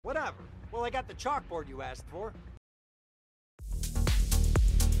Well, I got the chalkboard you asked for.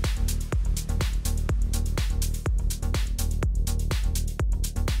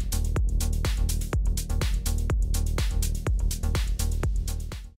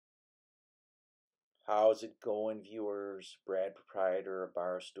 How's it going, viewers? Brad, proprietor of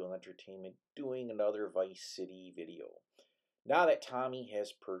Barstool Entertainment, doing another Vice City video. Now that Tommy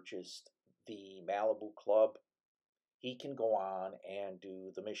has purchased the Malibu Club, he can go on and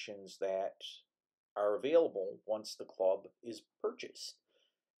do the missions that are available once the club is purchased.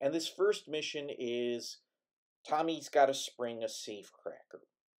 And this first mission is Tommy's got to spring a safecracker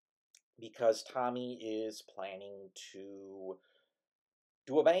because Tommy is planning to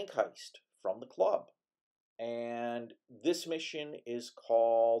do a bank heist from the club. And this mission is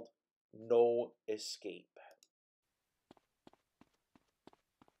called No Escape.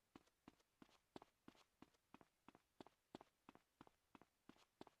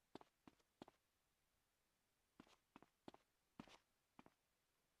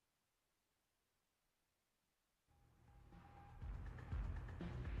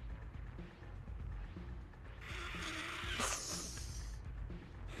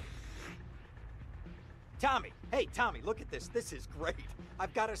 Tommy, hey Tommy, look at this. This is great.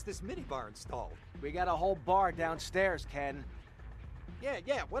 I've got us this minibar installed. We got a whole bar downstairs, Ken.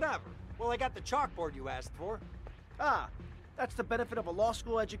 Yeah, whatever. Well, I got the chalkboard you asked for. Ah, that's the benefit of a law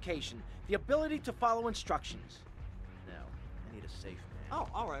school education. The ability to follow instructions. Now, I need a safe man. Oh,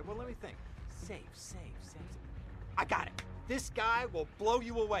 all right. Well, let me think. Safe. I got it. This guy will blow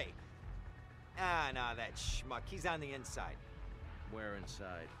you away. Ah, nah, that schmuck. He's on the inside. Where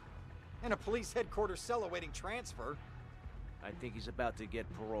inside? In a police headquarters cell awaiting transfer. I think he's about to get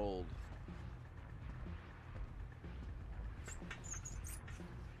paroled.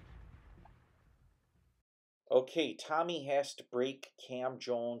 Okay, Tommy has to break Cam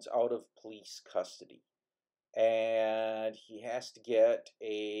Jones out of police custody. And he has to get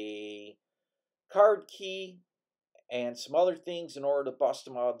a card key and some other things in order to bust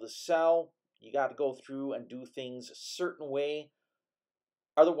him out of the cell. You got to go through and do things a certain way.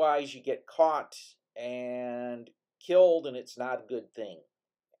 Otherwise, you get caught and killed, and it's not a good thing.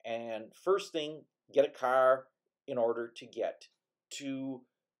 And first thing, get a car in order to get to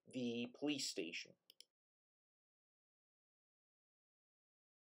the police station.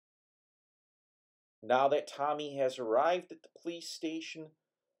 Now that Tommy has arrived at the police station,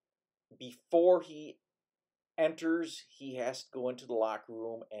 before he enters, he has to go into the locker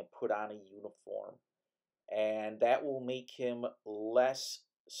room and put on a uniform. And that will make him less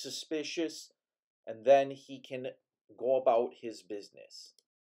suspicious, and then he can go about his business.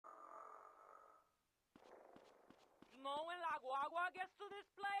 No when La Guagua gets to this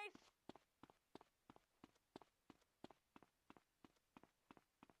place?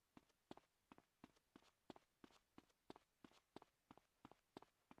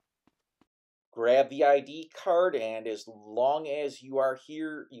 Grab the ID card, and as long as you are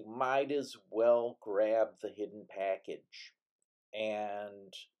here, you might as well grab the hidden package.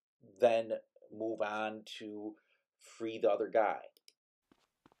 And then move on to free the other guy.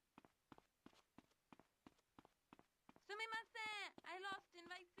 Sumimasen! I lost in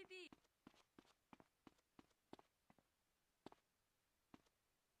Vice City.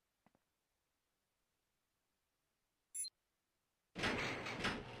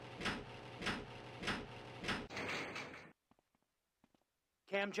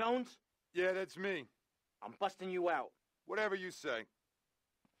 Cam Jones? Yeah, that's me. I'm busting you out. Whatever you say.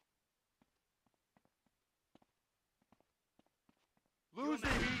 Lose the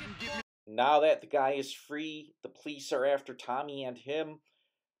heat and give me... Now that the guy is free, the police are after Tommy and him.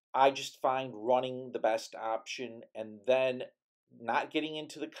 I just find running the best option, and then not getting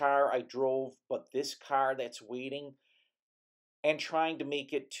into the car I drove, but this car that's waiting, and trying to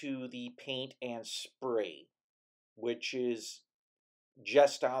make it to the paint and spray, which is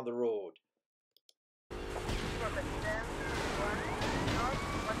just down the road.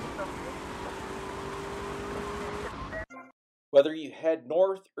 Whether you head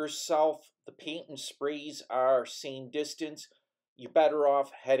north or south, the paint and sprays are same distance. You're better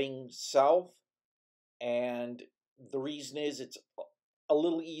off heading south, and the reason is it's a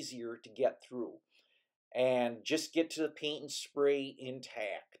little easier to get through. And just get to the paint and spray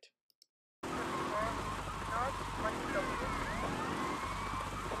intact.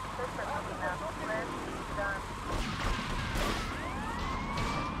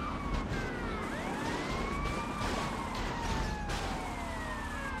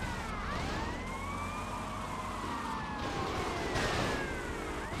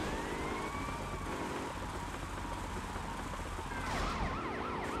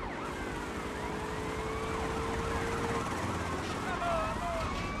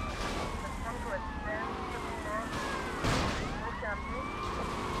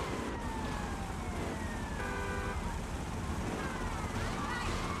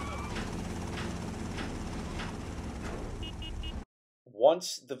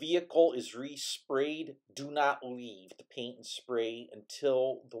 Once the vehicle is resprayed, do not leave the paint and spray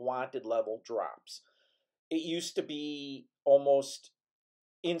until the wanted level drops. It used to be almost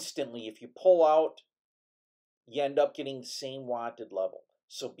instantly. If you pull out, you end up getting the same wanted level.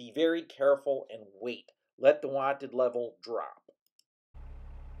 So be very careful and wait. Let the wanted level drop.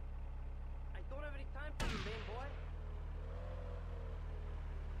 I don't have any time for you, lame boy.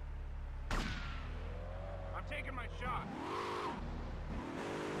 I'm taking my shot.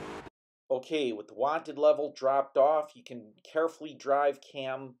 Okay, with the wanted level dropped off, you can carefully drive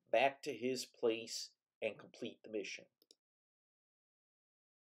Cam back to his place and complete the mission.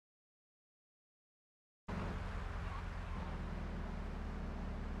 I'm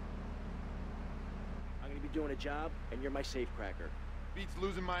gonna be doing a job, and you're my safecracker. Beats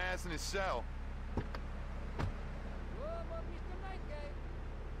losing my ass in his cell.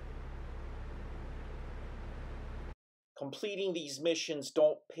 Completing these missions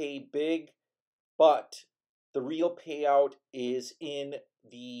don't pay big, but the real payout is in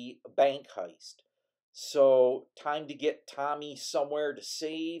the bank heist. So, time to get Tommy somewhere to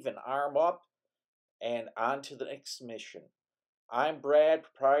save and arm up, and on to the next mission. I'm Brad,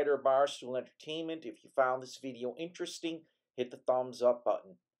 proprietor of Barstool Entertainment. If you found this video interesting, hit the thumbs up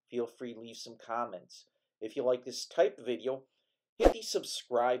button. Feel free to leave some comments. If you like this type of video, hit the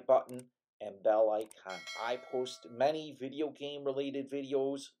subscribe button and bell icon. I post many video game related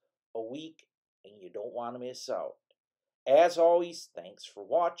videos a week, and you don't want to miss out. As always, thanks for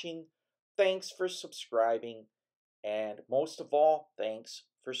watching, thanks for subscribing, and most of all, thanks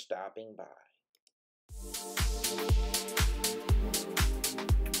for stopping by.